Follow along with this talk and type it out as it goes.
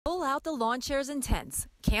out the lawn chairs and tents.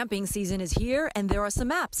 Camping season is here, and there are some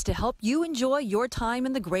apps to help you enjoy your time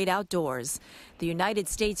in the great outdoors. The United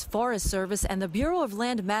States Forest Service and the Bureau of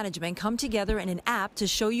Land Management come together in an app to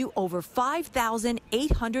show you over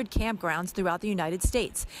 5,800 campgrounds throughout the United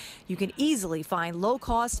States. You can easily find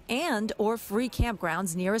low-cost and or free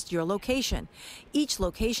campgrounds nearest your location. Each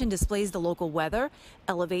location displays the local weather,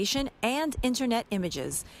 elevation, and internet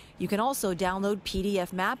images. You can also download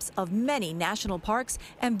PDF maps of many national parks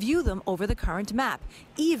and view them over the current map,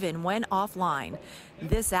 even when offline.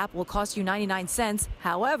 This app will cost you 99 cents.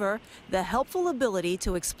 However, the helpful ability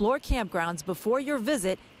to explore campgrounds before your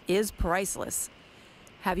visit is priceless.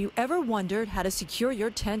 Have you ever wondered how to secure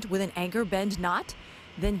your tent with an anchor bend knot?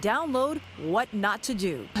 Then download What Not to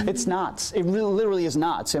Do. It's knots. It literally is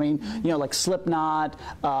knots. I mean, like slip knot,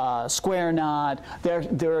 square knot.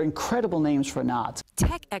 There are incredible names for knots.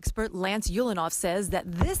 Tech expert Lance Ulanoff says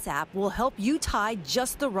that this app will help you tie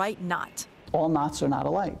just the right knot. All knots are not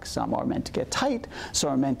alike. Some are meant to get tight, some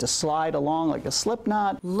are meant to slide along like a slip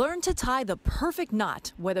knot. Learn to tie the perfect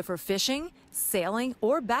knot, whether for fishing, sailing,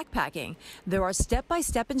 or backpacking. There are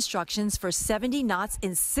step-by-step instructions for 70 knots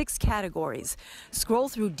in 6 categories. Scroll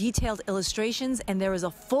through detailed illustrations, and there is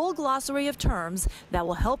a full glossary of terms that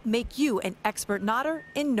will help make you an expert knotter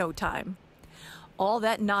in no time. All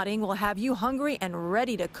that knotting will have you hungry and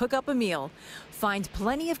ready to cook up a meal. Find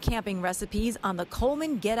plenty of camping recipes on the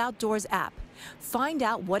Coleman Get Outdoors app. Find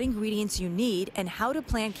out what ingredients you need and how to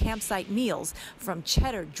plan campsite meals, from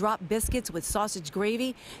cheddar drop biscuits with sausage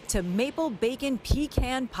gravy to maple bacon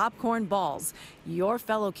pecan popcorn balls. Your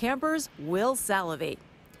fellow campers will salivate.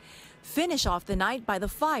 Finish off the night by the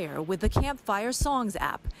fire with the Campfire Songs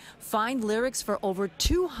app. Find lyrics for over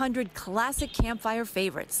 200 classic campfire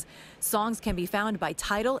favorites. Songs can be found by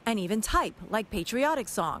title and even type, like patriotic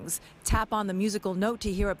songs. Tap on the musical note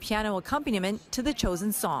to hear a piano accompaniment to the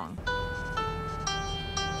chosen song.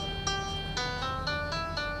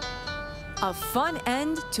 A fun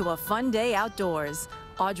end to a fun day outdoors.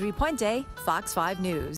 Audrey Puente, Fox 5 News.